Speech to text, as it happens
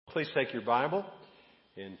Please take your Bible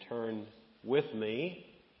and turn with me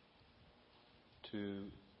to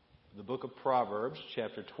the book of Proverbs,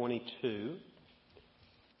 chapter 22.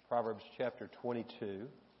 Proverbs chapter 22.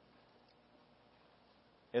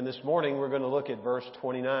 And this morning we're going to look at verse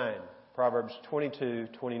 29. Proverbs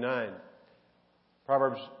 22:29.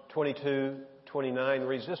 Proverbs 22:29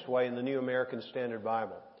 reads this way in the New American Standard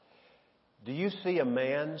Bible. Do you see a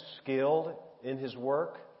man skilled in his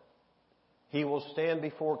work? He will stand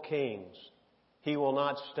before kings. He will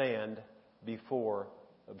not stand before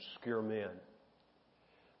obscure men.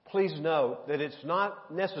 Please note that it's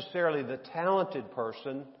not necessarily the talented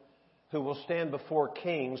person who will stand before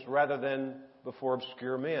kings rather than before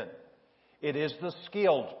obscure men. It is the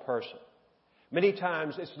skilled person. Many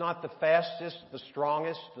times it's not the fastest, the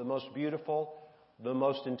strongest, the most beautiful, the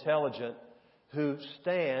most intelligent who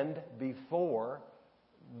stand before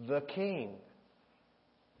the king.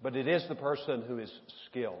 But it is the person who is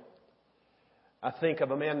skilled. I think of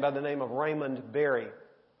a man by the name of Raymond Berry,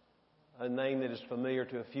 a name that is familiar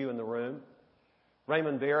to a few in the room.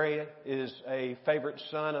 Raymond Berry is a favorite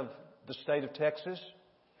son of the state of Texas.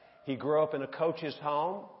 He grew up in a coach's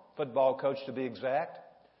home, football coach to be exact.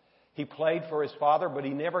 He played for his father, but he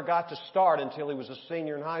never got to start until he was a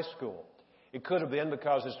senior in high school. It could have been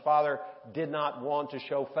because his father did not want to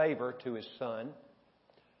show favor to his son.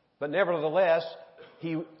 But nevertheless,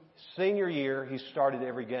 senior year, he started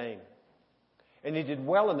every game. And he did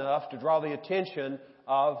well enough to draw the attention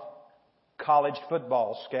of college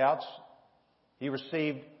football scouts. He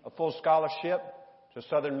received a full scholarship to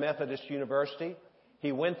Southern Methodist University.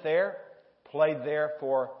 He went there, played there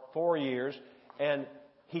for 4 years, and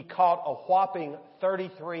he caught a whopping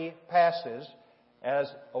 33 passes as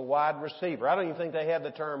a wide receiver. I don't even think they had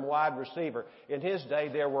the term wide receiver. In his day,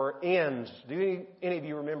 there were ends. Do any of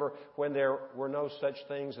you remember when there were no such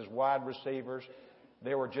things as wide receivers?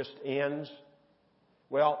 There were just ends.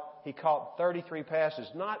 Well, he caught 33 passes,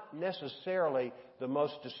 not necessarily the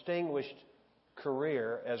most distinguished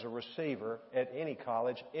career as a receiver at any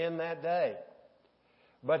college in that day.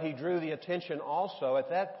 But he drew the attention also at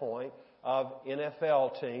that point of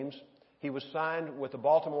NFL teams. He was signed with the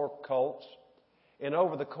Baltimore Colts. And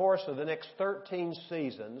over the course of the next 13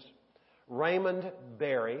 seasons, Raymond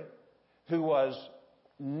Berry, who was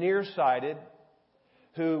nearsighted,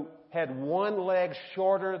 who had one leg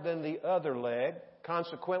shorter than the other leg,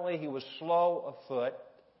 consequently he was slow of foot,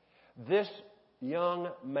 this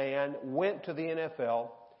young man went to the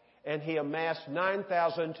NFL and he amassed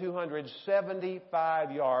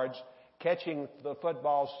 9,275 yards, catching the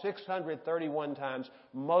football 631 times.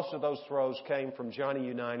 Most of those throws came from Johnny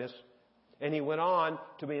Unitas. And he went on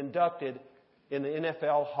to be inducted in the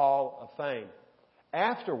NFL Hall of Fame.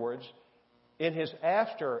 Afterwards, in his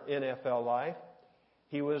after NFL life,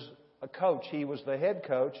 he was a coach. He was the head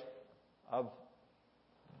coach of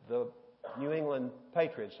the New England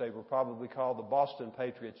Patriots. They were probably called the Boston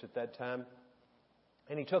Patriots at that time.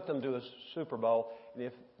 And he took them to a Super Bowl. And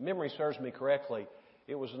if memory serves me correctly,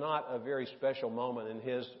 it was not a very special moment in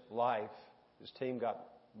his life. His team got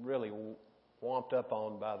really womped up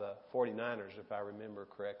on by the 49ers, if I remember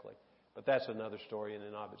correctly. But that's another story in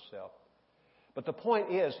and of itself. But the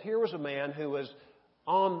point is, here was a man who was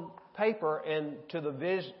on paper and to the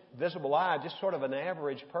visible eye just sort of an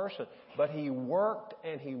average person. But he worked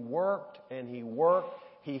and he worked and he worked.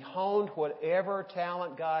 He honed whatever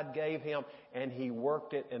talent God gave him, and he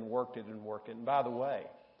worked it and worked it and worked it. And by the way,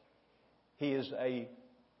 he is a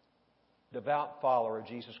devout follower of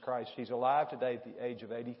Jesus Christ. He's alive today at the age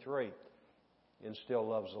of 83. And still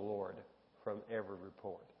loves the Lord from every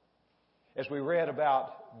report. As we read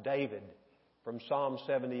about David from Psalm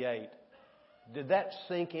 78, did that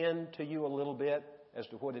sink in to you a little bit as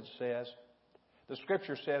to what it says? The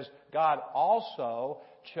Scripture says God also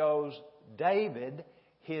chose David,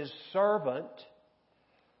 his servant,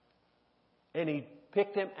 and he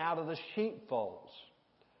picked him out of the sheepfolds.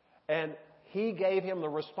 And he gave him the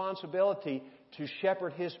responsibility to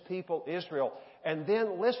shepherd his people Israel. And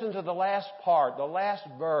then listen to the last part, the last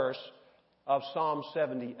verse of Psalm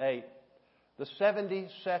 78. The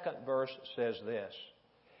 72nd verse says this,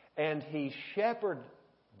 and he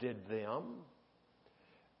shepherded them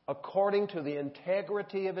according to the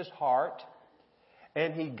integrity of his heart,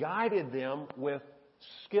 and he guided them with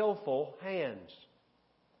skillful hands.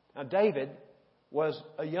 Now, David was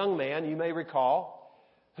a young man, you may recall,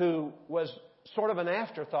 who was sort of an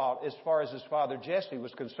afterthought as far as his father Jesse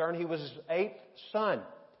was concerned. He was his 8th son.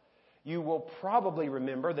 You will probably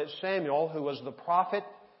remember that Samuel, who was the prophet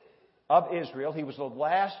of Israel, he was the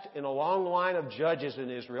last in a long line of judges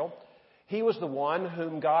in Israel. He was the one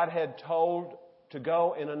whom God had told to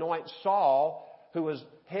go and anoint Saul, who was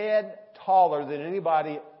head taller than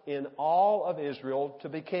anybody in all of Israel to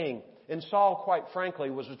be king. And Saul, quite frankly,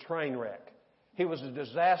 was a train wreck. He was a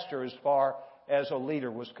disaster as far as a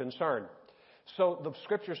leader was concerned. So the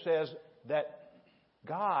Scripture says that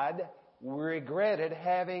God regretted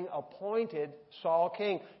having appointed Saul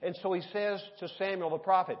king. And so he says to Samuel the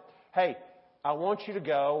prophet, hey, I want you to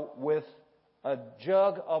go with a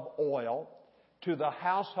jug of oil to the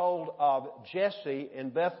household of Jesse in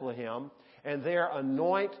Bethlehem, and there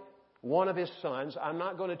anoint one of his sons. I'm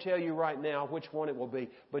not going to tell you right now which one it will be,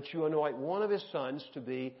 but you anoint one of his sons to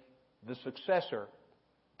be the successor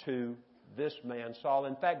to this man, Saul.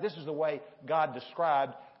 In fact, this is the way God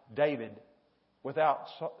described David without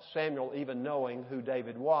Samuel even knowing who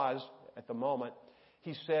David was at the moment.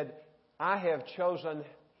 He said, I have chosen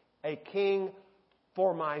a king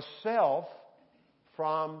for myself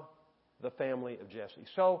from the family of Jesse.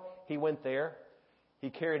 So he went there. He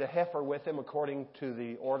carried a heifer with him according to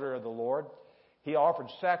the order of the Lord. He offered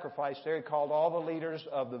sacrifice there. He called all the leaders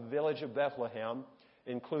of the village of Bethlehem,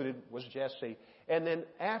 included was Jesse. And then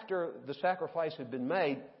after the sacrifice had been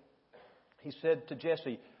made, he said to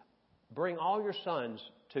Jesse, bring all your sons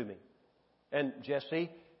to me. And Jesse,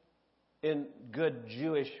 in good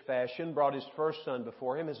Jewish fashion, brought his first son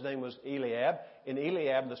before him. His name was Eliab. And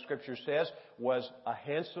Eliab, the Scripture says, was a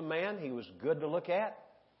handsome man. He was good to look at.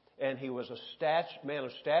 And he was a man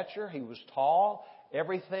of stature. He was tall.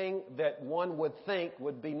 Everything that one would think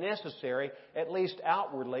would be necessary, at least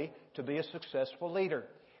outwardly, to be a successful leader.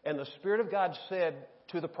 And the Spirit of God said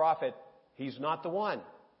to the prophet, he's not the one.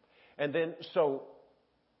 And then, so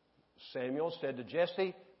Samuel said to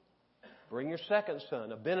Jesse, bring your second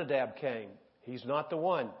son. Abinadab came. He's not the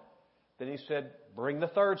one. Then he said, bring the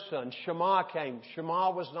third son. Shammah came.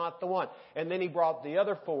 Shammah was not the one. And then he brought the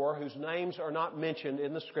other four whose names are not mentioned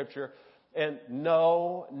in the Scripture. And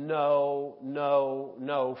no.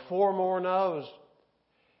 Four more no's.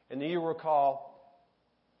 And you recall,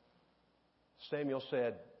 Samuel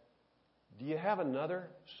said, do you have another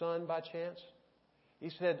son by chance? He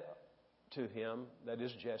said to him, that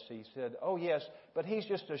is Jesse, he said, oh yes, but he's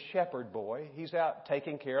just a shepherd boy. He's out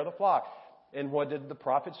taking care of the flock. And what did the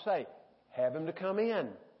prophet say? Have him to come in.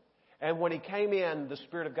 And when he came in, the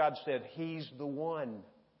Spirit of God said, he's the one.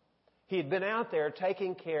 He had been out there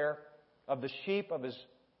taking care of the sheep of his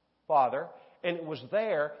father, and it was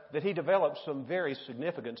there that he developed some very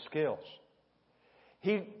significant skills.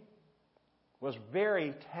 He was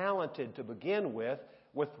very talented to begin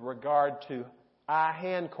with regard to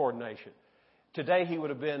eye-hand coordination. Today he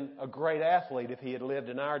would have been a great athlete if he had lived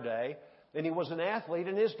in our day. And he was an athlete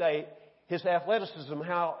in his day. His athleticism,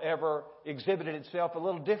 however, exhibited itself a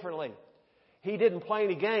little differently. He didn't play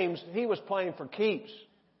any games. He was playing for keeps.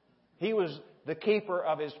 He was the keeper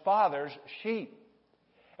of his father's sheep.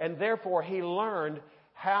 And therefore he learned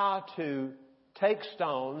how to take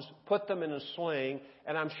stones, put them in a sling,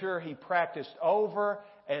 and I'm sure he practiced over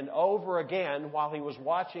and over again while he was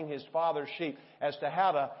watching his father's sheep as to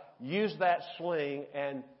how to use that sling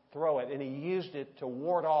and throw it. And he used it to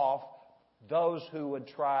ward off those who would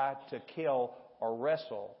try to kill or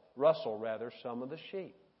rustle some of the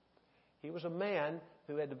sheep. He was a man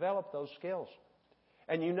who had developed those skills.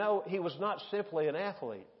 And you know, he was not simply an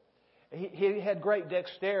athlete. He had great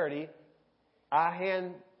dexterity,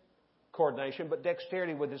 eye-hand coordination, but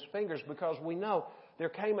dexterity with his fingers, because we know there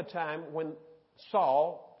came a time when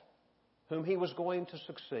Saul, whom he was going to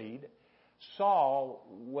succeed, Saul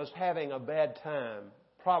was having a bad time,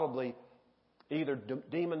 probably either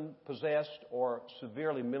demon-possessed or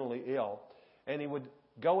severely mentally ill. And he would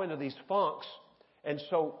go into these funks. And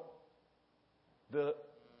so the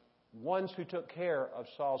ones who took care of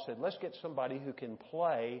Saul said, let's get somebody who can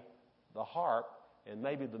play the harp, and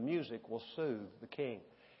maybe the music will soothe the king.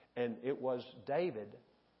 And it was David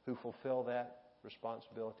who fulfilled that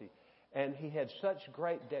responsibility. And he had such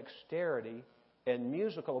great dexterity and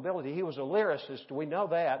musical ability. He was a lyricist. We know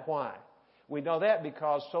that. Why? We know that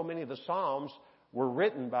because so many of the Psalms were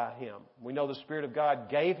written by him. We know the Spirit of God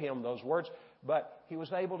gave him those words, but he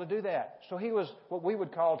was able to do that. So he was what we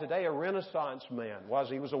would call today a Renaissance man.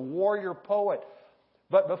 He was a warrior poet.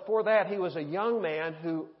 But before that, he was a young man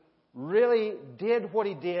who really did what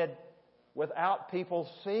he did without people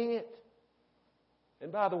seeing it.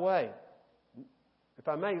 And by the way, if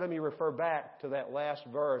I may, let me refer back to that last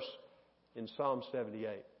verse in Psalm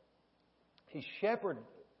 78. He shepherded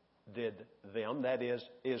them, that is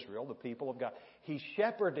Israel, the people of God. He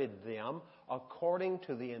shepherded them according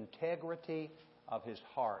to the integrity of his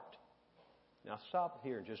heart. Now stop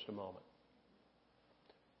here just a moment.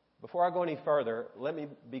 Before I go any further, let me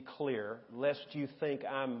be clear, lest you think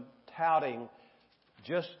I'm touting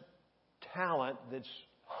just talent that's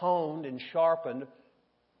honed and sharpened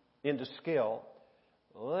into skill.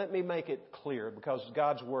 Let me make it clear, because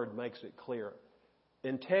God's Word makes it clear.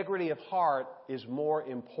 Integrity of heart is more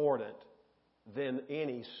important than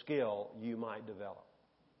any skill you might develop.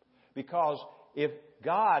 Because if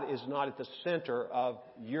God is not at the center of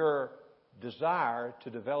your desire to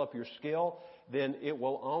develop your skill, then it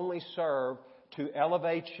will only serve to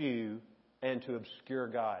elevate you and to obscure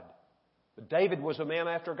God. But David was a man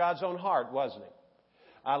after God's own heart, wasn't he?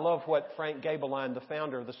 I love what Frank Gabeline, the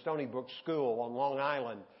founder of the Stony Brook School on Long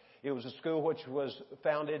Island, it was a school which was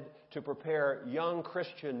founded to prepare young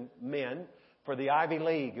Christian men for the Ivy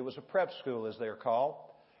League. It was a prep school, as they're called.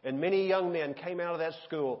 And many young men came out of that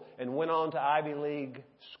school and went on to Ivy League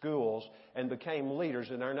schools and became leaders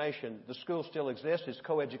in our nation. The school still exists. It's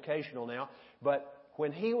coeducational now. But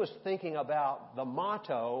when he was thinking about the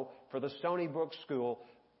motto for the Stony Brook School,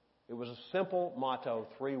 it was a simple motto,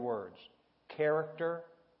 3 words: character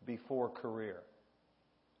before career.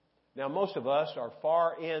 Now, most of us are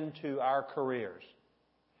far into our careers.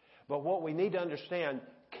 But what we need to understand,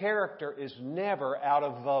 character is never out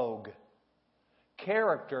of vogue.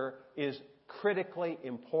 Character is critically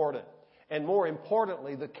important. And more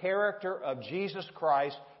importantly, the character of Jesus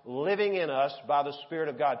Christ living in us by the Spirit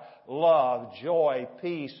of God. Love, joy,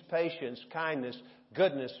 peace, patience, kindness,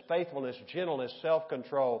 goodness, faithfulness, gentleness,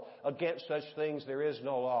 self-control. Against such things there is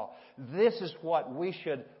no law. This is what we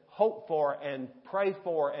should hope for and pray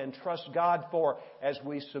for and trust God for as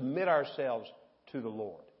we submit ourselves to the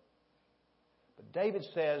Lord. But David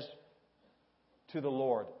says to the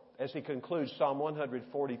Lord, as he concludes Psalm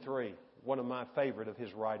 143, one of my favorite of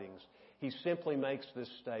his writings, he simply makes this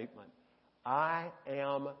statement: I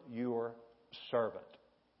am your servant.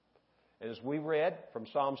 And as we read from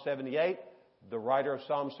Psalm 78, the writer of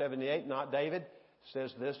Psalm 78, not David,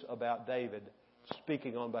 says this about David,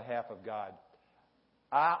 speaking on behalf of God: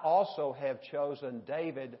 I also have chosen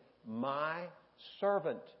David, my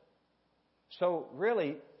servant. So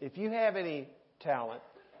really, if you have any talent,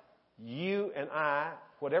 you and I,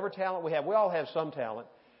 whatever talent we have, we all have some talent.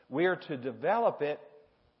 We are to develop it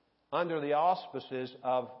under the auspices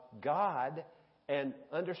of God and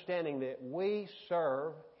understanding that we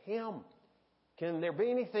serve Him. Can there be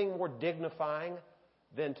anything more dignifying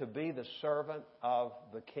than to be the servant of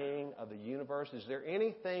the King of the universe? Is there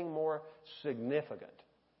anything more significant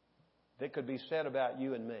that could be said about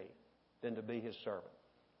you and me than to be His servant?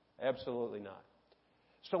 Absolutely not.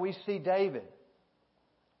 So we see David,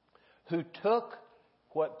 who took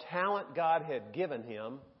what talent God had given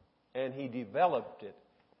him and he developed it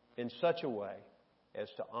in such a way as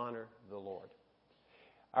to honor the Lord.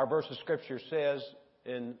 Our verse of Scripture says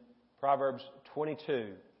in Proverbs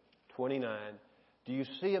 22:29, do you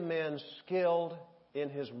see a man skilled in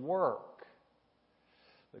his work?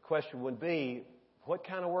 The question would be, what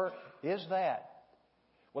kind of work is that?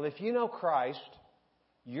 Well, if you know Christ,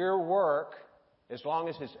 your work, as long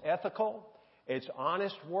as it's ethical, it's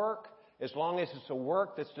honest work, as long as it's a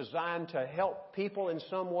work that's designed to help people in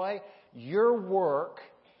some way, your work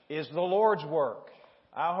is the Lord's work.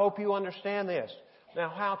 I hope you understand this. Now,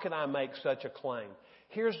 how can I make such a claim?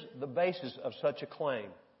 Here's the basis of such a claim.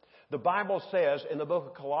 The Bible says in the book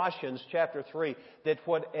of Colossians chapter 3 that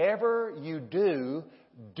whatever you do,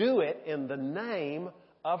 do it in the name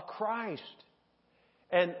of Christ.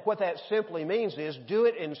 And what that simply means is do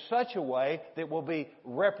it in such a way that will be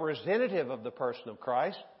representative of the person of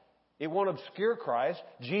Christ. It won't obscure Christ.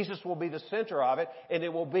 Jesus will be the center of it, and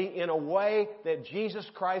it will be in a way that Jesus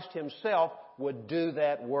Christ Himself would do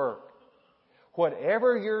that work.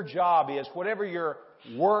 Whatever your job is, whatever your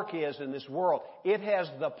work is in this world, it has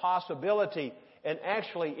the possibility, and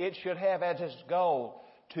actually it should have as its goal,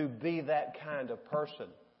 to be that kind of person.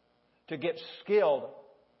 To get skilled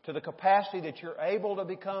to the capacity that you're able to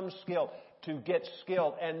become skilled, to get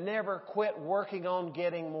skilled and never quit working on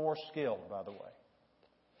getting more skilled, by the way.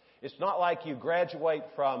 It's not like you graduate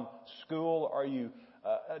from school or you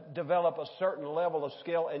develop a certain level of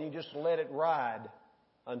skill and you just let it ride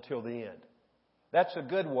until the end. That's a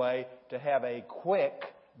good way to have a quick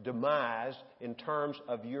demise in terms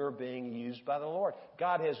of your being used by the Lord.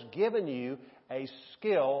 God has given you a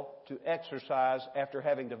skill to exercise after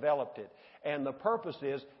having developed it. And the purpose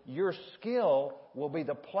is your skill will be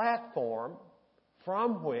the platform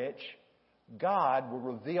from which God will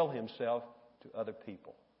reveal Himself to other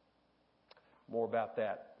people. More about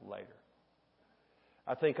that later.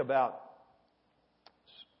 I think about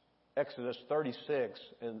Exodus 36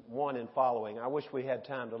 and 1 and following. I wish we had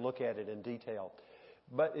time to look at it in detail.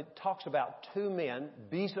 But it talks about two men,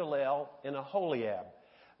 Bezalel and Aholiab.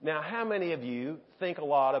 Now, how many of you think a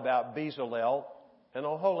lot about Bezalel and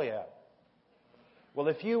Aholiab? Well,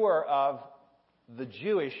 if you were of the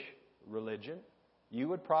Jewish religion, you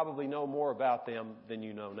would probably know more about them than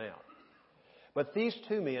you know now. But these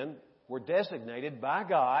two men were designated by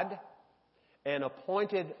God and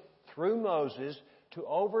appointed through Moses to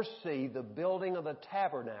oversee the building of the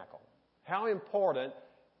tabernacle. How important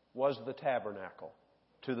was the tabernacle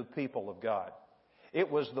to the people of God? It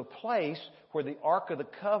was the place where the Ark of the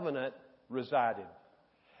Covenant resided.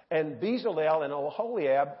 And Bezalel and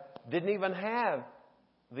Oholiab didn't even have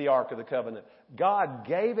the Ark of the Covenant. God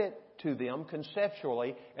gave it to them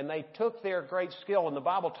conceptually, and they took their great skill. And the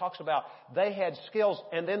Bible talks about they had skills,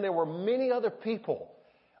 and then there were many other people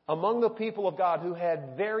among the people of God who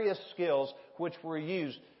had various skills which were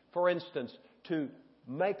used, for instance, to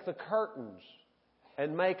make the curtains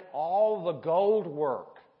and make all the gold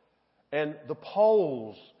work and the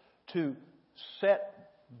poles to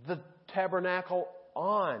set the tabernacle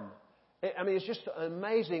on. I mean, it's just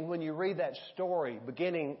amazing when you read that story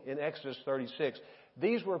beginning in Exodus 36.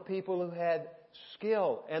 These were people who had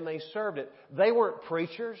skill and they served it. They weren't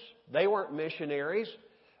preachers. They weren't missionaries.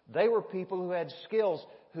 They were people who had skills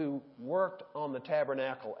who worked on the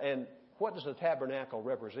tabernacle. And what does the tabernacle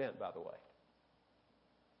represent, by the way?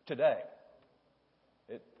 Today.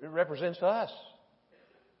 It represents us.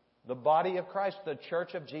 The body of Christ, the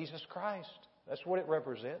church of Jesus Christ. That's what it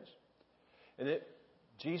represents. And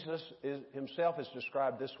Jesus himself is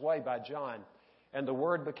described this way by John. And the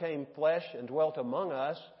Word became flesh and dwelt among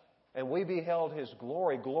us, and we beheld His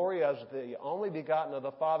glory, glory as the only begotten of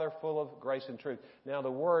the Father, full of grace and truth. Now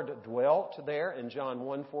the word dwelt there in John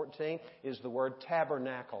 1:14 is the word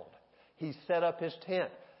tabernacled. He set up His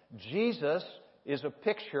tent. Jesus is a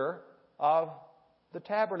picture of the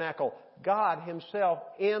tabernacle. God Himself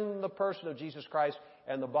in the person of Jesus Christ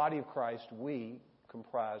and the body of Christ, we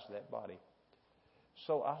comprise that body.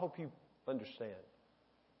 So I hope you understand.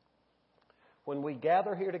 When we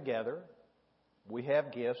gather here together, we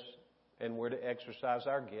have gifts and we're to exercise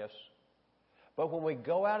our gifts. But when we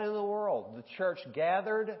go out in the world, the church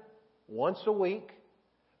gathered once a week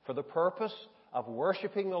for the purpose of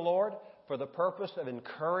worshiping the Lord, for the purpose of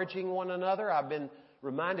encouraging one another. I've been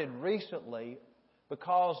reminded recently,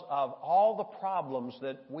 because of all the problems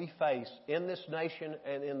that we face in this nation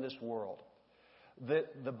and in this world.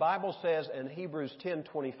 The Bible says in Hebrews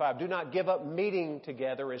 10:25, do not give up meeting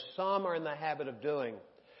together as some are in the habit of doing,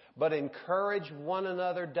 but encourage one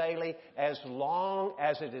another daily as long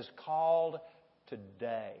as it is called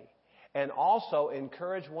today. And also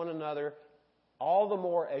encourage one another all the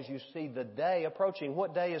more as you see the day approaching.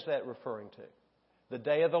 What day is that referring to? The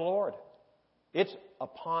day of the Lord. It's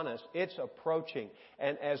upon us. It's approaching.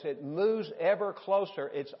 And as it moves ever closer,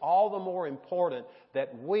 it's all the more important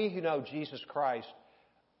that we who know Jesus Christ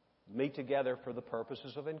meet together for the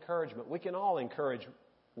purposes of encouragement. We can all encourage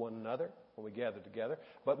one another when we gather together.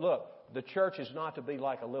 But look, the church is not to be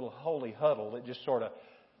like a little holy huddle that just sort of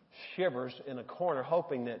shivers in a corner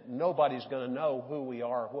hoping that nobody's going to know who we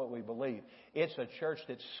are or what we believe. It's a church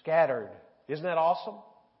that's scattered. Isn't that awesome?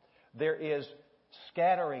 There is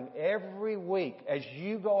scattering every week as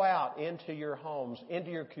you go out into your homes,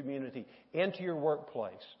 into your community, into your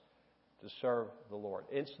workplace to serve the Lord.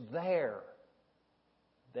 It's there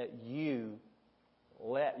that you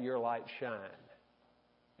let your light shine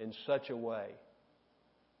in such a way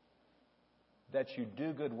that you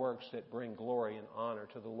do good works that bring glory and honor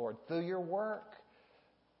to the Lord through your work.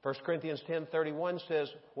 1 Corinthians 10:31 says,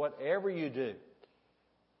 whatever you do,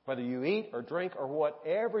 whether you eat or drink or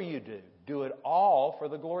whatever you do, do it all for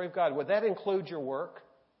the glory of God. Would that include your work?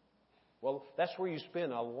 Well, that's where you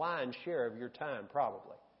spend a lion's share of your time,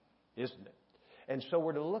 probably, isn't it? And so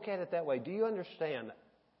we're to look at it that way. Do you understand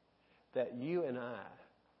that you and I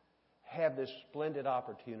have this splendid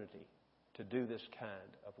opportunity to do this kind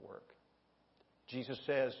of work? Jesus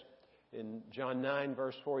says in John 9,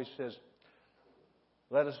 verse 4, He says,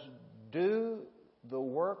 let us do the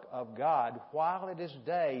work of God while it is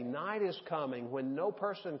day. Night is coming when no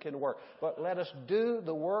person can work. But let us do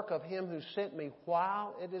the work of Him who sent me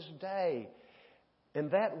while it is day.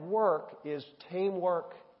 And that work is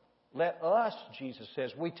teamwork. Let us, Jesus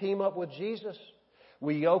says, we team up with Jesus.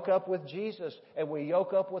 We yoke up with Jesus and we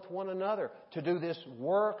yoke up with one another to do this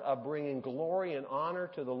work of bringing glory and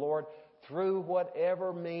honor to the Lord through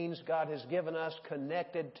whatever means God has given us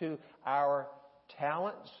connected to our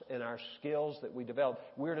talents and our skills that we develop.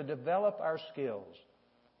 We're to develop our skills.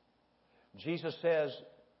 Jesus says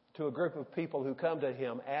to a group of people who come to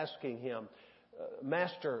Him asking Him,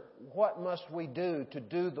 Master, what must we do to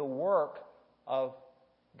do the work of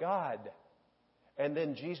God? And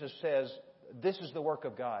then Jesus says, this is the work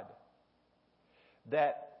of God,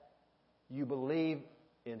 that you believe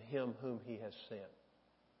in Him whom He has sent.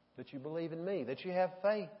 that you believe in me, that you have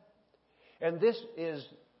faith. And this is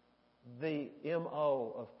the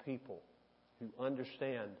M.O. of people who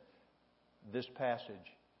understand this passage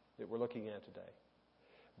that we're looking at today.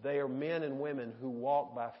 They are men and women who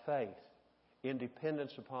walk by faith in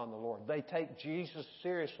dependence upon the Lord. They take Jesus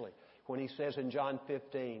seriously when He says in John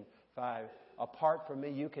 15:5, apart from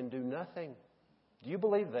me you can do nothing. Do you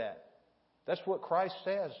believe that? That's what Christ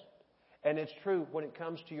says. And it's true when it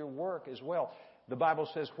comes to your work as well. The Bible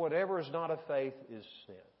says whatever is not of faith is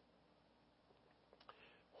sin.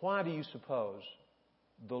 Why do you suppose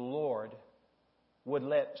the Lord would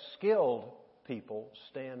let skilled people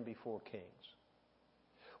stand before kings?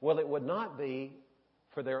 Well, it would not be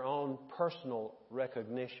for their own personal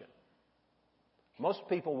recognition. Most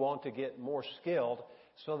people want to get more skilled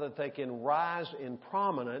so that they can rise in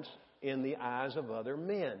prominence in the eyes of other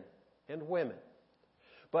men and women.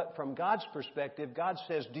 But from God's perspective, God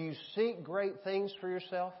says, do you seek great things for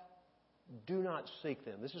yourself? Do not seek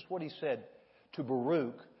them. This is what He said to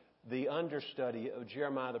Baruch, the understudy of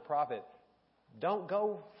Jeremiah the prophet. Don't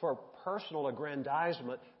go for personal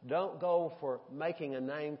aggrandizement. Don't go for making a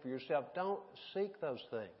name for yourself. Don't seek those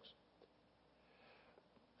things.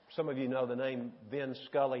 Some of you know the name Vin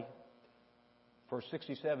Scully. For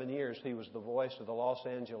 67 years, he was the voice of the Los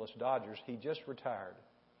Angeles Dodgers. He just retired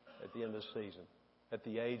at the end of the season at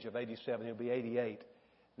the age of 87. He'll be 88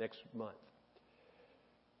 next month.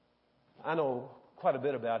 I know quite a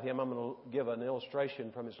bit about him. I'm going to give an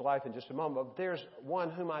illustration from his life in just a moment. But there's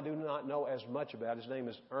one whom I do not know as much about. His name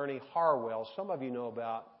is Ernie Harwell. Some of you know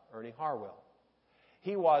about Ernie Harwell.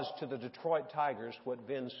 He was to the Detroit Tigers what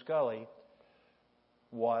Vin Scully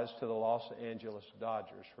was to the Los Angeles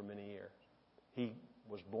Dodgers for many years. He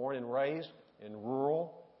was born and raised in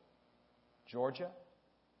rural Georgia.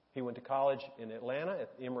 He went to college in Atlanta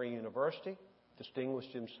at Emory University,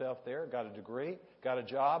 distinguished himself there, got a degree, got a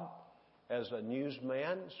job as a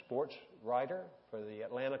newsman, sports writer for the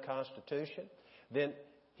Atlanta Constitution. Then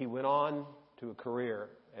he went on to a career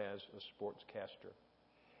as a sportscaster.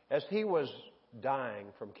 As he was dying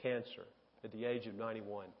from cancer at the age of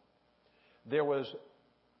 91, there was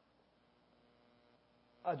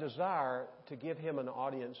a desire to give him an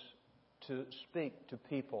audience to speak to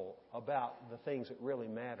people about the things that really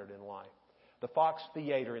mattered in life. The Fox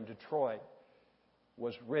Theater in Detroit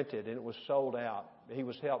was rented and it was sold out. He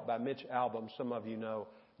was helped by Mitch Albom. Some of you know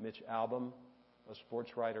Mitch Albom, a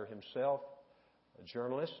sports writer himself, a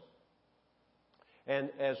journalist.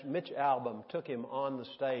 And as Mitch Albom took him on the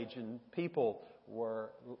stage and people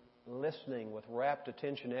were listening with rapt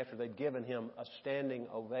attention after they'd given him a standing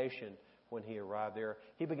ovation when he arrived there,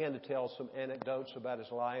 he began to tell some anecdotes about his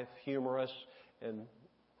life, humorous and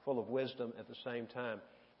full of wisdom at the same time.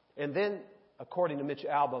 And then, according to Mitch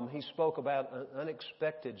Albom, he spoke about an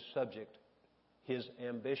unexpected subject, his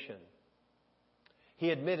ambition.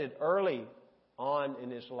 He admitted early on in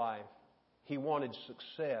his life he wanted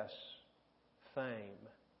success, fame,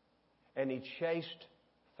 and he chased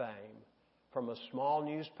fame from a small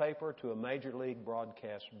newspaper to a major league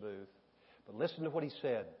broadcast booth. But listen to what he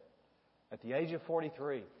said. At the age of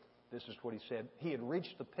 43, this is what he said. He had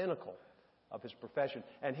reached the pinnacle of his profession,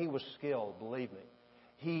 and he was skilled, believe me.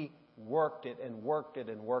 He worked it and worked it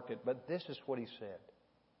and worked it, but this is what he said.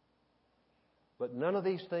 But none of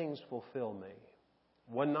these things fulfill me.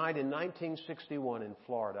 One night in 1961 in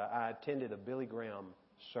Florida, I attended a Billy Graham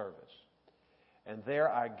service. And there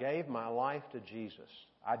I gave my life to Jesus.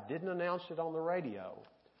 I didn't announce it on the radio,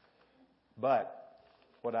 but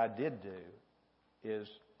what I did do is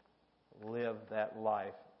live that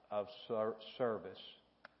life of service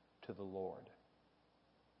to the Lord.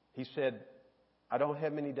 He said, I don't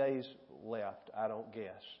have many days left, I don't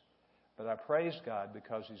guess. But I praise God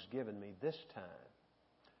because He's given me this time.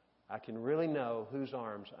 I can really know whose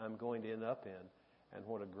arms I'm going to end up in and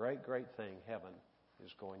what a great, great thing heaven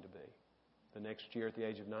is going to be. The next year at the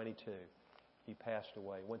age of 92, he passed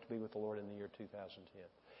away, went to be with the Lord in the year 2010.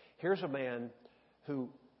 Here's a man who,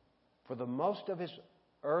 for the most of his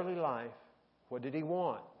early life, what did he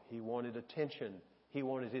want? He wanted attention. He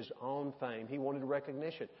wanted his own fame. He wanted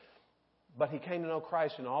recognition. But he came to know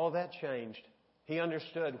Christ, and all of that changed. He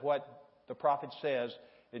understood what the prophet says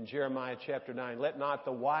in Jeremiah chapter 9. Let not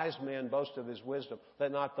the wise man boast of his wisdom.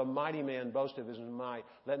 Let not the mighty man boast of his might.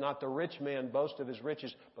 Let not the rich man boast of his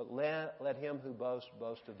riches. But let him who boasts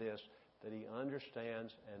boast of this, that he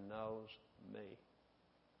understands and knows me.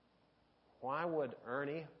 Why would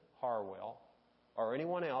Ernie Harwell, or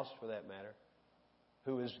anyone else for that matter,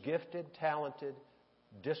 who is gifted, talented,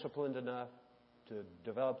 disciplined enough to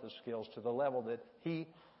develop the skills to the level that he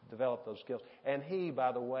developed those skills. And he,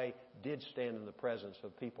 by the way, did stand in the presence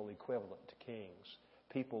of people equivalent to kings,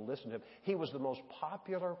 people listened to him. He was the most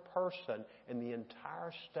popular person in the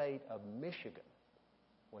entire state of Michigan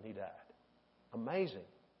when he died. Amazing.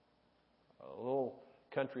 A little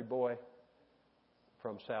country boy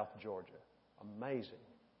from South Georgia. Amazing.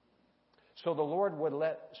 So the Lord would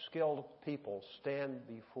let skilled people stand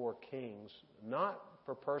before kings, not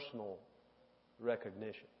for personal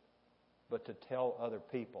recognition, but to tell other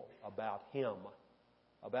people about Him,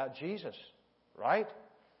 about Jesus, right?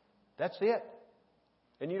 That's it.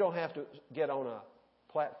 And you don't have to get on a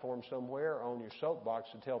platform somewhere on your soapbox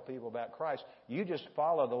to tell people about Christ. You just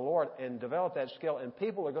follow the Lord and develop that skill, and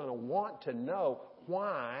people are going to want to know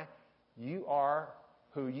why you are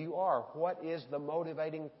who you are. What is the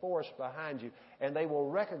motivating force behind you? And they will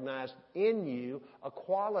recognize in you a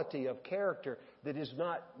quality of character that is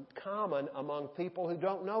not common among people who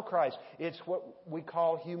don't know Christ. It's what we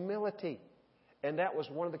call humility. And that was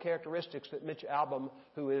one of the characteristics that Mitch Albom,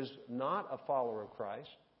 who is not a follower of Christ,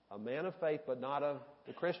 a man of faith but not of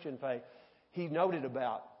the Christian faith, he noted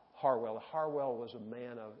about Harwell. Harwell was a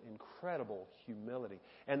man of incredible humility.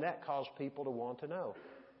 And that caused people to want to know.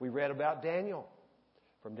 We read about Daniel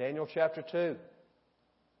from Daniel chapter 2.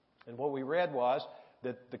 And what we read was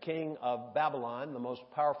that the king of Babylon, the most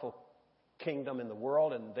powerful kingdom in the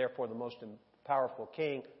world and therefore the most powerful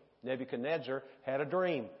king, Nebuchadnezzar, had a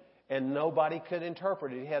dream. And nobody could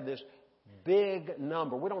interpret it. He had this big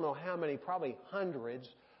number. We don't know how many, probably hundreds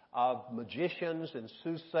of magicians and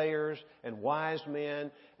soothsayers and wise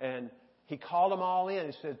men. And he called them all in.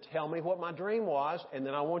 He said, tell me what my dream was, and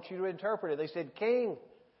then I want you to interpret it. They said, King,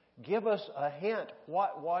 give us a hint.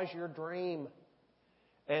 What was your dream?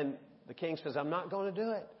 And the king says, I'm not going to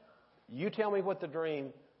do it. You tell me what the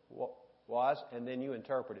dream was, and then you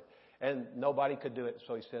interpret it. And nobody could do it.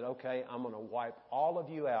 So he said, okay, I'm going to wipe all of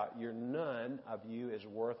you out. None of you is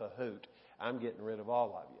worth a hoot. I'm getting rid of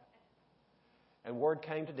all of you. And word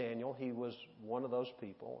came to Daniel. He was one of those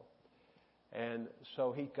people. And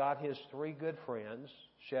so he got his three good friends,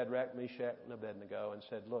 Shadrach, Meshach, and Abednego, and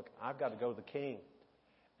said, look, I've got to go to the king.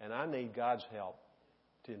 And I need God's help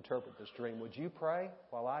to interpret this dream. Would you pray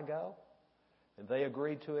while I go? And they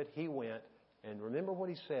agreed to it. He went. And remember what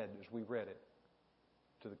he said as we read it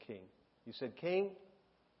to the king. He said, King,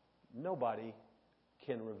 nobody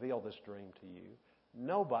can reveal this dream to you.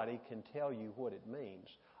 Nobody can tell you what it means.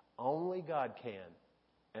 Only God can.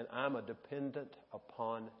 And I'm a dependent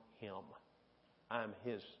upon Him. I'm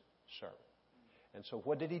His servant. And so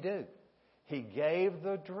what did he do? He gave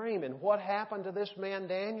the dream. And what happened to this man,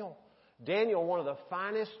 Daniel? Daniel, one of the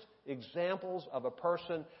finest examples of a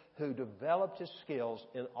person who developed his skills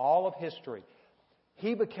in all of history.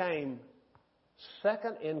 He became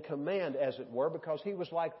second in command, as it were, because he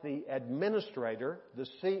was like the administrator, the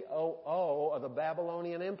COO of the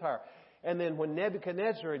Babylonian Empire. And then when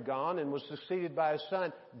Nebuchadnezzar had gone and was succeeded by his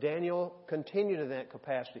son, Daniel continued in that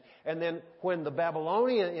capacity. And then when the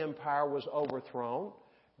Babylonian Empire was overthrown,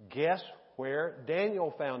 guess where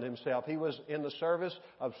Daniel found himself? He was in the service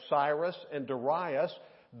of Cyrus and Darius,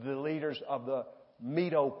 the leaders of the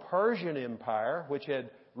Medo-Persian Empire, which had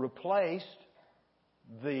replaced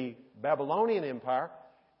the Babylonian Empire.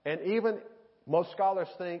 And even, most scholars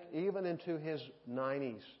think, even into his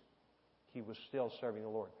 90s, he was still serving the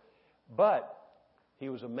Lord. But he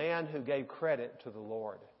was a man who gave credit to the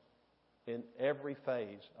Lord in every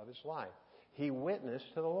phase of his life. He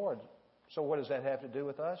witnessed to the Lord. So what does that have to do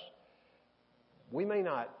with us? We may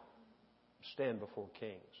not stand before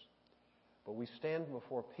kings, but we stand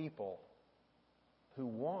before people who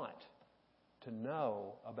want to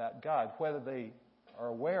know about God, whether they are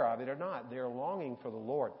aware of it or not. They're longing for the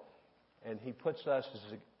Lord. And He puts us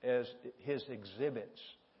as His exhibits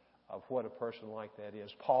of what a person like that is.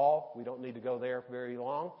 Paul, we don't need to go there very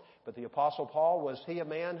long, but the Apostle Paul, was he a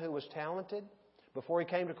man who was talented? Before he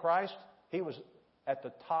came to Christ, he was at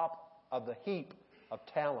the top of the heap of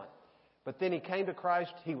talent. But then he came to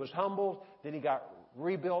Christ, he was humbled, then he got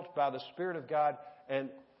rebuilt by the Spirit of God, and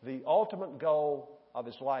the ultimate goal of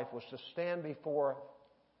his life was to stand before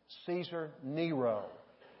Caesar Nero.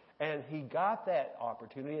 And he got that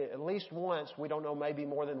opportunity at least once. We don't know, maybe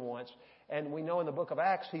more than once. And we know in the book of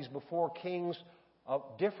Acts, he's before kings of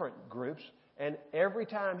different groups. And every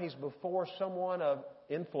time he's before someone of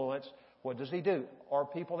influence, what does he do? Or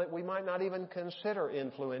people that we might not even consider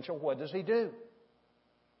influential, what does he do?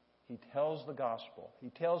 He tells the gospel.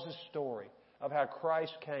 He tells his story of how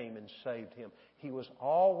Christ came and saved him. He was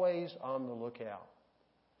always on the lookout.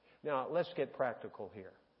 Now, let's get practical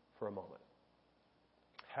here for a moment.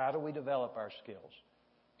 How do we develop our skills?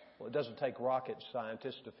 Well, it doesn't take rocket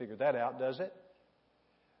scientists to figure that out, does it?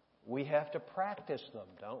 We have to practice them,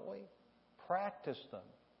 don't we? Practice them.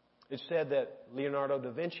 It's said that Leonardo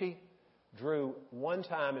da Vinci drew one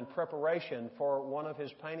time in preparation for one of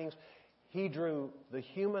his paintings. He drew the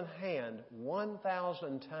human hand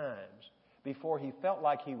 1,000 times before he felt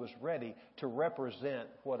like he was ready to represent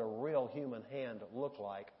what a real human hand looked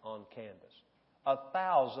like on canvas.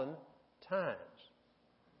 1,000 times.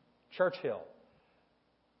 Churchill,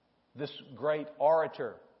 this great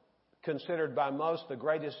orator, considered by most the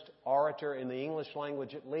greatest orator in the English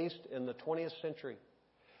language, at least in the 20th century.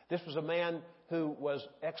 This was a man who was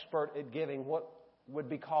expert at giving what would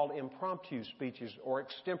be called impromptu speeches or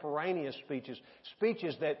extemporaneous speeches,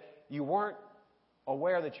 speeches that you weren't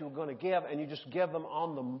aware that you were going to give and you just give them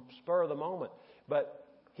on the spur of the moment. But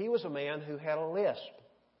he was a man who had a lisp.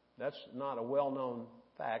 That's not a well-known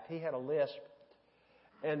fact. He had a lisp,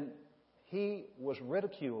 and he was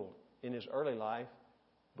ridiculed in his early life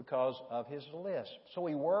because of his lisp. So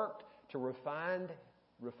he worked to refine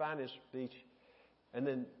his speech, and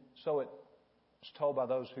then so it's told by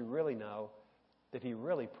those who really know that he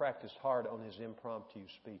really practiced hard on his impromptu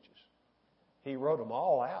speeches. He wrote them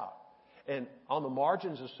all out. And on the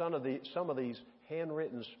margins of some of these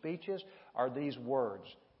handwritten speeches are these words: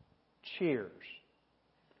 cheers,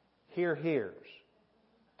 hears,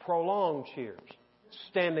 prolonged cheers,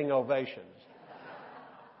 standing ovations.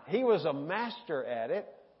 He was a master at it.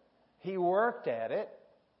 He worked at it.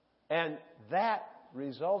 And that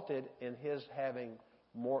resulted in his having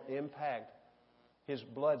more impact. His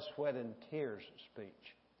blood, sweat, and tears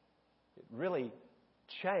speech. It really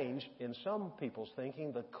changed, in some people's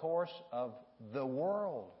thinking, the course of the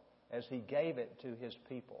world as he gave it to his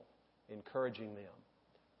people, encouraging them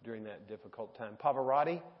during that difficult time.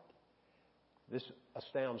 Pavarotti, this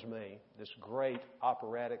astounds me, this great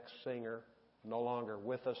operatic singer, no longer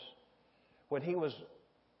with us. When he was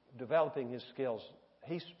developing his skills,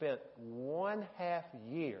 he spent 1/2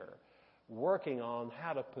 year working on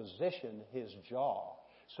how to position his jaw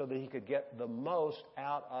so that he could get the most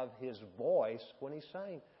out of his voice when he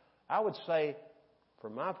sang. I would say,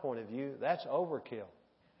 from my point of view, that's overkill.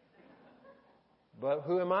 But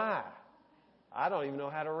who am I? I don't even know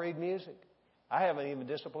how to read music. I haven't even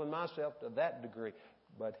disciplined myself to that degree.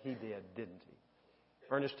 But he did, didn't he?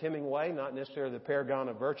 Ernest Hemingway, not necessarily the paragon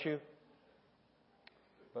of virtue,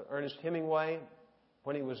 but Ernest Hemingway,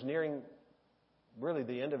 when he was nearing really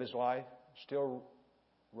the end of his life, still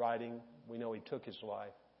writing, we know he took his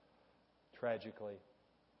life tragically.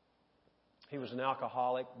 He was an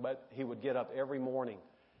alcoholic, but he would get up every morning,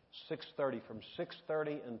 6:30, from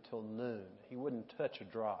 6:30 until noon. He wouldn't touch a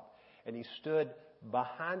drop. And he stood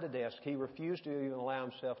behind a desk. He refused to even allow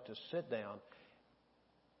himself to sit down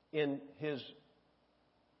in his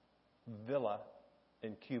villa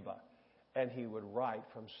in Cuba. And he would write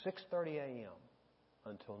from 6:30 a.m.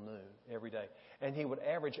 until noon every day. And he would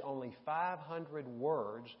average only 500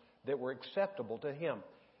 words that were acceptable to him.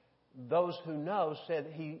 Those who know said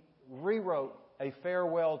he rewrote A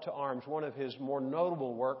Farewell to Arms, one of his more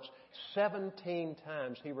notable works, 17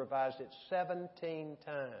 times. He revised it 17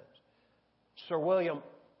 times. Sir William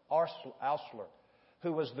Osler,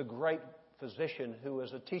 who was the great physician, who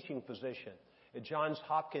was a teaching physician at Johns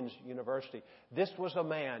Hopkins University. This was a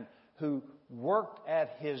man who worked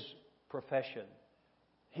at his profession.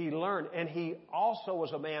 He learned, and he also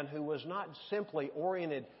was a man who was not simply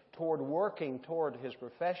oriented toward working toward his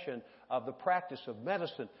profession of the practice of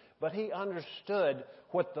medicine, but he understood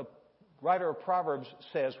what the writer of Proverbs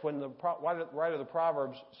says when the writer of the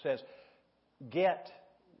Proverbs says, get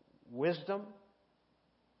wisdom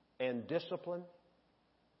and discipline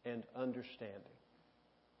and understanding.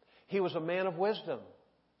 He was a man of wisdom,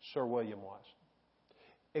 Sir William was.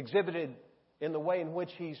 Exhibited in the way in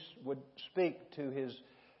which he would speak to his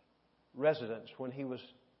residents when he was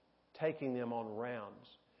taking them on rounds.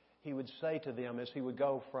 He would say to them as he would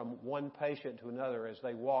go from one patient to another, as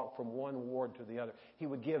they walked from one ward to the other, he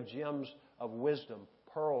would give gems of wisdom,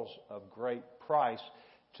 pearls of great price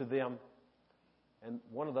to them. And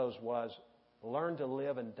one of those was, learn to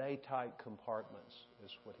live in day-tight compartments,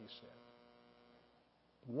 is what he said.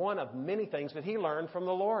 One of many things that he learned from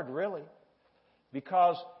the Lord, really,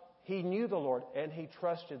 because he knew the Lord and he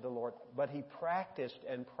trusted the Lord, but he practiced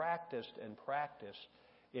and practiced and practiced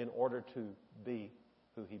in order to be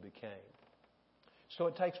who he became. So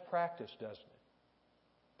it takes practice, doesn't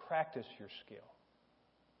it? Practice your skill.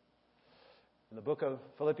 In the book of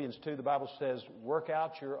Philippians 2, the Bible says, work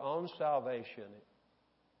out your own salvation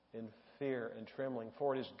in fear and trembling,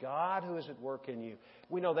 for it is God who is at work in you.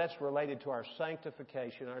 We know that's related to our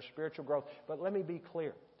sanctification, our spiritual growth, but let me be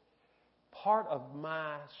clear. Part of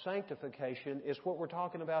my sanctification is what we're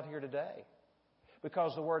talking about here today.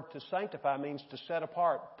 Because the word to sanctify means to set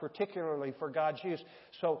apart, particularly for God's use.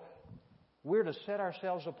 So We're to set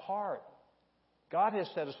ourselves apart. God has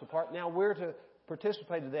set us apart. Now we're to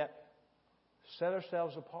participate in that. Set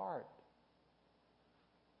ourselves apart.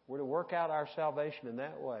 We're to work out our salvation in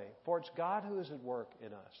that way. For it's God who is at work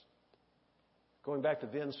in us. Going back to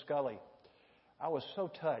Vin Scully, I was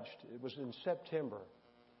so touched. It was in September,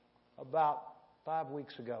 about 5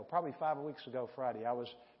 weeks ago, probably 5 weeks ago Friday. I was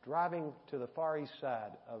driving to the far east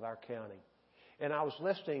side of our county, and I was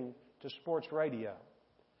listening to sports radio.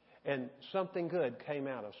 And something good came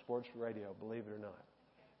out of sports radio, believe it or not,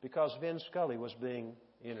 because Vin Scully was being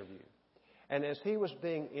interviewed. And as he was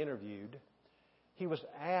being interviewed, he was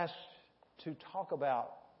asked to talk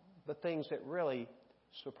about the things that really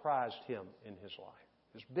surprised him in his life.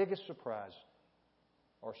 His biggest surprise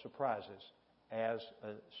or surprises as a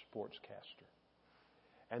sportscaster.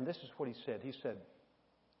 And this is what he said. He said,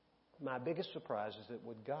 my biggest surprise is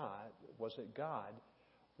that God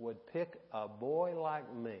would pick a boy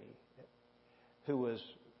like me who was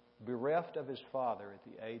bereft of his father at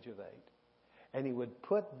the age of 8, and he would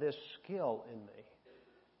put this skill in me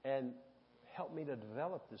and help me to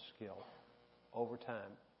develop this skill over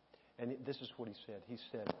time. And this is what he said. He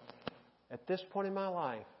said, at this point in my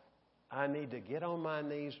life, I need to get on my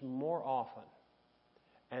knees more often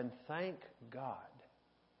and thank God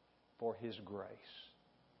for His grace.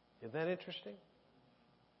 Isn't that interesting?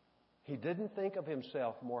 He didn't think of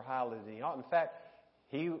himself more highly than he ought. In fact,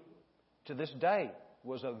 he, to this day,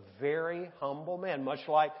 was a very humble man, much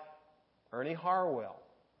like Ernie Harwell.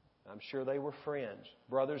 I'm sure they were friends,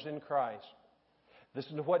 brothers in Christ.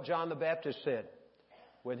 Listen to what John the Baptist said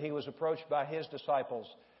when he was approached by his disciples.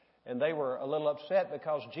 And they were a little upset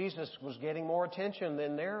because Jesus was getting more attention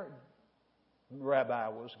than their rabbi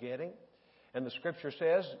was getting. And the Scripture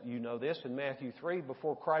says, you know this in Matthew 3,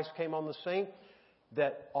 before Christ came on the scene,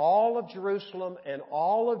 that all of Jerusalem and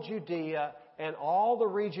all of Judea and all the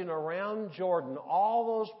region around Jordan,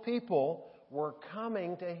 all those people were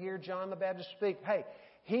coming to hear John the Baptist speak. Hey,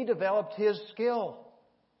 he developed his skill.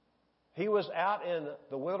 He was out in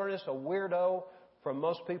the wilderness, a weirdo from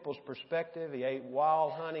most people's perspective. He ate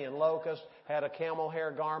wild honey and locusts, had a camel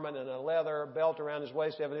hair garment and a leather belt around his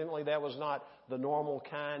waist. Evidently, that was not the normal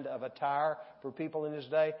kind of attire for people in his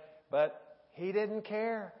day. But he didn't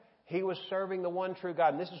care. He was serving the one true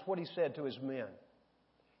God. And this is what he said to his men.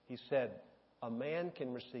 He said, a man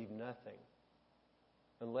can receive nothing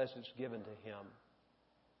unless it's given to him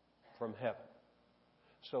from heaven.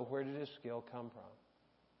 So where did his skill come from?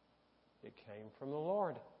 It came from the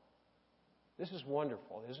Lord. This is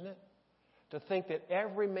wonderful, isn't it? To think that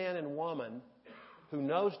every man and woman who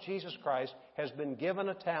knows Jesus Christ has been given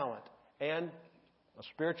a talent and a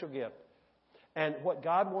spiritual gift. And what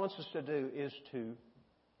God wants us to do is to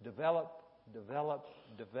develop.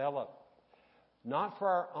 Not for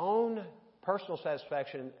our own personal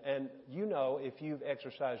satisfaction. And you know, if you've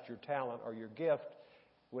exercised your talent or your gift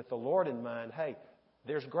with the Lord in mind, hey,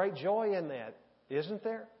 there's great joy in that, isn't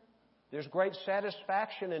there? There's great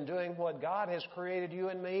satisfaction in doing what God has created you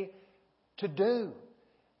and me to do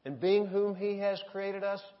and being whom He has created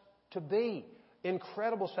us to be.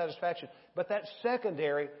 Incredible satisfaction. But that's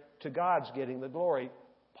secondary to God's getting the glory.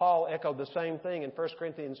 Paul echoed the same thing in 1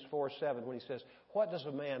 Corinthians 4:7 when he says, what does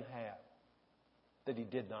a man have that he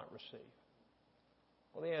did not receive?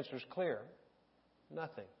 Well, the answer is clear.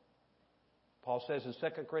 Nothing. Paul says in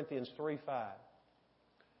 2 Corinthians 3:5,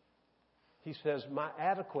 he says, my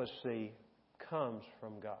adequacy comes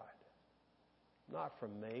from God. Not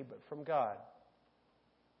from me, but from God.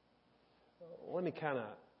 Let me kind of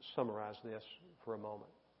summarize this for a moment.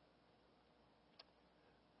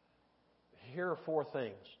 Here are 4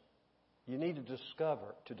 things you need to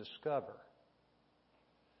discover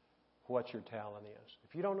what your talent is.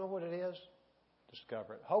 If you don't know what it is,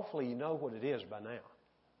 discover it. Hopefully you know what it is by now.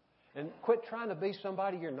 And quit trying to be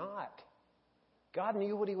somebody you're not. God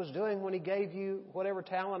knew what He was doing when He gave you whatever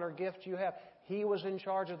talent or gift you have. He was in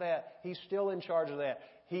charge of that. He's still in charge of that.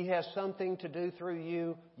 He has something to do through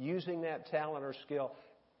you using that talent or skill.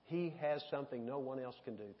 He has something no one else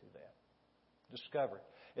can do through that. Discover it.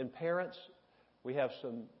 And parents, we have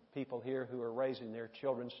some people here who are raising their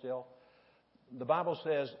children still. The Bible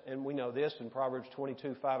says, and we know this in Proverbs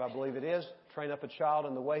 22:5, I believe it is, train up a child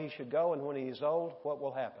in the way he should go, and when he is old, what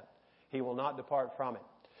will happen? He will not depart from it.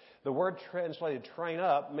 The word translated train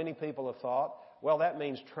up, many people have thought, well, that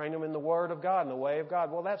means train them in the Word of God, in the way of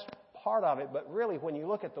God. Well, that's part of it, but really when you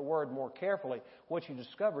look at the word more carefully, what you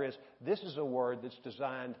discover is this is a word that's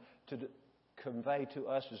designed to convey to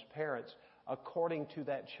us as parents according to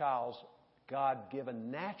that child's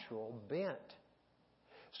God-given natural bent.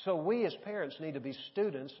 So we as parents need to be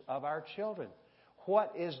students of our children.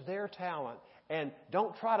 What is their talent? And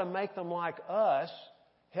don't try to make them like us.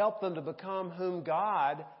 Help them to become whom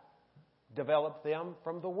God developed them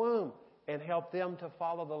from the womb, and help them to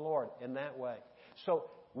follow the Lord in that way. So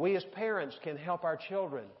we as parents can help our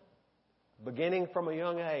children, beginning from a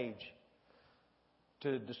young age,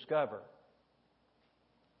 to discover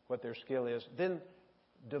what their skill is. Then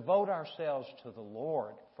devote ourselves to the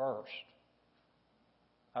Lord first.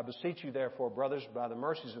 I beseech you, therefore, brothers, by the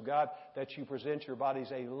mercies of God, that you present your bodies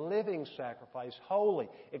a living sacrifice, holy,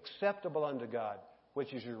 acceptable unto God,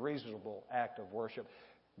 which is your reasonable act of worship.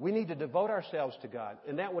 We need to devote ourselves to God,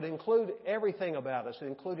 and that would include everything about us,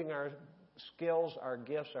 including our skills, our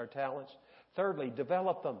gifts, our talents. Thirdly,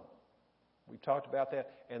 develop them. We've talked about that.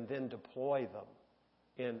 And then deploy them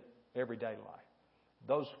in everyday life.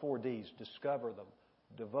 Those 4 Ds, discover them,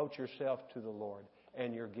 devote yourself to the Lord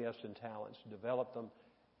and your gifts and talents. Develop them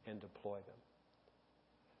and deploy them.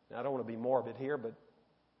 Now, I don't want to be morbid here, but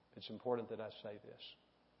it's important that I say this.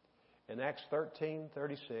 In Acts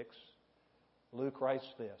 13:36, Luke writes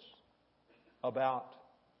this about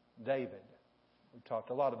David. We've talked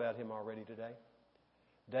a lot about him already today.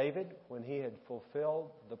 David, when he had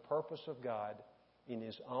fulfilled the purpose of God in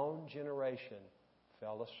his own generation,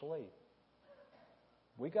 fell asleep.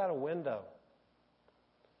 We got a window.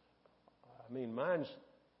 I mean,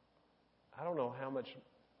 I don't know how much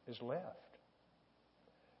is left.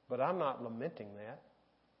 But I'm not lamenting that,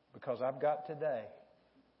 because I've got today,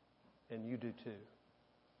 and you do too.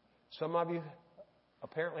 Some of you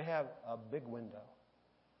apparently have a big window.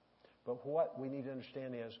 But what we need to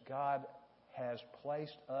understand is God has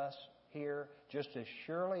placed us here just as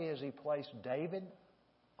surely as He placed David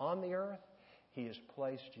on the earth. He has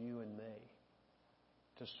placed you and me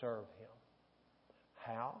to serve Him.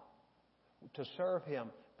 How? To serve Him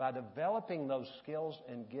by developing those skills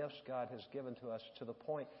and gifts God has given to us to the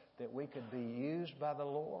point that we could be used by the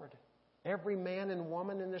Lord. Every man and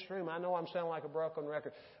woman in this room, I know I'm sounding like a broken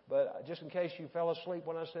record, but just in case you fell asleep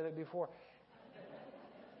when I said it before,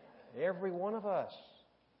 every one of us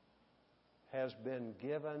has been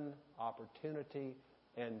given opportunity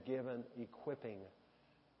and given equipping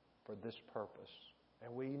for this purpose.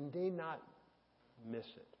 And we need not miss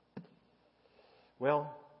it.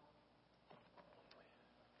 Well,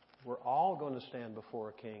 we're all going to stand before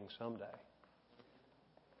a king someday.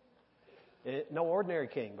 No ordinary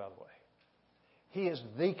king, by the way. He is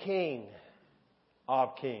the King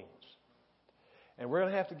of kings. And we're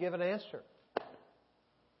going to have to give an answer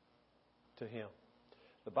to Him.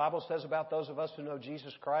 The Bible says about those of us who know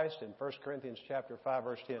Jesus Christ in 1 Corinthians chapter 5,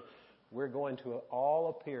 verse 10, we're going to all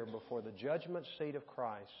appear before the judgment seat of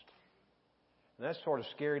Christ. And that's sort of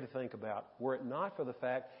scary to think about, were it not for the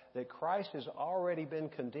fact that Christ has already been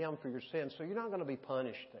condemned for your sins, so you're not going to be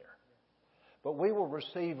punished there. But we will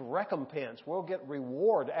receive recompense. We'll get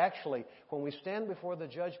reward, actually, when we stand before the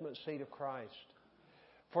judgment seat of Christ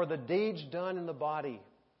for the deeds done in the body,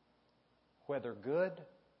 whether good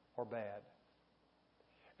or bad.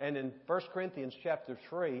 And in 1 Corinthians chapter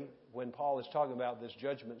 3, when Paul is talking about this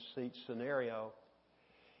judgment seat scenario,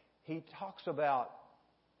 he talks about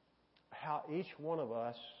how each one of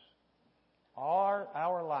us,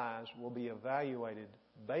 our lives will be evaluated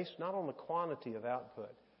based not on the quantity of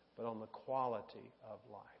output, but on the quality of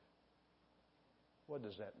life. What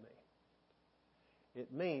does that mean?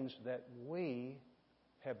 It means that we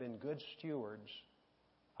have been good stewards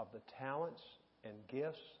of the talents and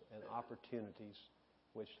gifts and opportunities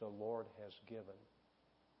which the Lord has given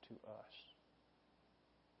to us.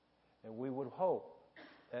 And we would hope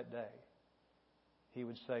that day He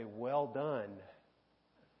would say, "Well done,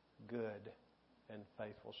 good and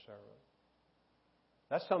faithful servant."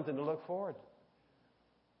 That's something to look forward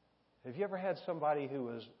to. Have you ever had somebody who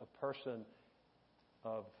was a person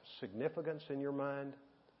of significance in your mind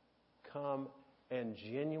come and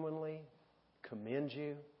genuinely commend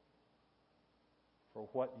you for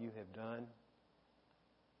what you have done?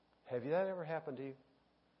 Have that ever happened to you?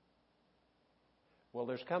 Well,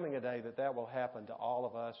 there's coming a day that will happen to all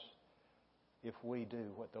of us if we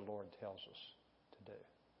do what the Lord tells us to do.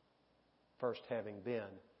 First, having been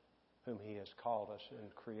whom He has called us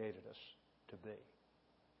and created us to be.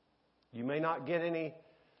 You may not get any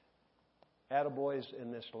attaboys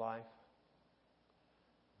in this life,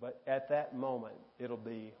 but at that moment, it'll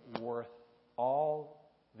be worth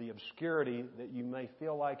all the obscurity that you may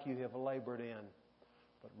feel like you have labored in.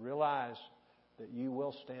 But realize that you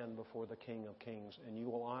will stand before the King of Kings and you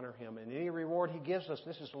will honor Him. And any reward He gives us,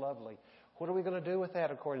 this is lovely. What are we going to do with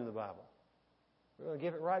that according to the Bible? We're going to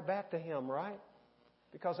give it right back to Him, right?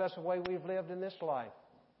 Because that's the way we've lived in this life.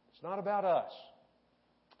 It's not about us.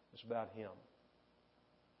 It's about Him.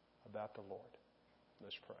 About the Lord.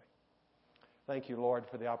 Let's pray. Thank you, Lord,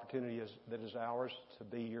 for the opportunity that is ours to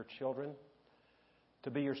be your children, to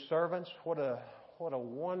be your servants. What a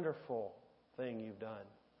wonderful thing you've done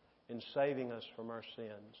in saving us from our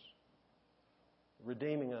sins,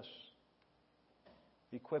 redeeming us,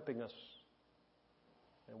 equipping us.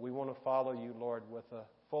 And we want to follow you, Lord, with a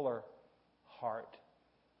fuller heart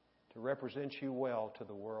to represent you well to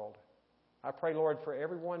the world. I pray, Lord, for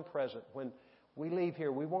everyone present, when we leave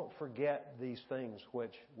here, we won't forget these things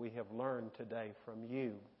which we have learned today from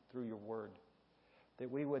you through your word. That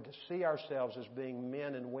we would see ourselves as being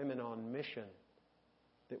men and women on mission.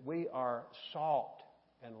 That we are salt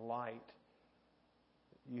and light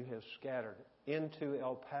you have scattered into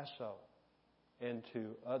El Paso and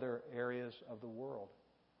to other areas of the world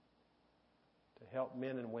to help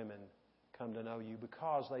men and women come to know you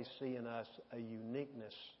because they see in us a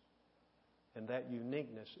uniqueness, and that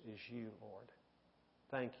uniqueness is you, Lord.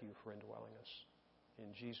 Thank you for indwelling us.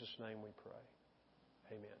 In Jesus' name we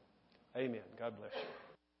pray. Amen. Amen. God bless you.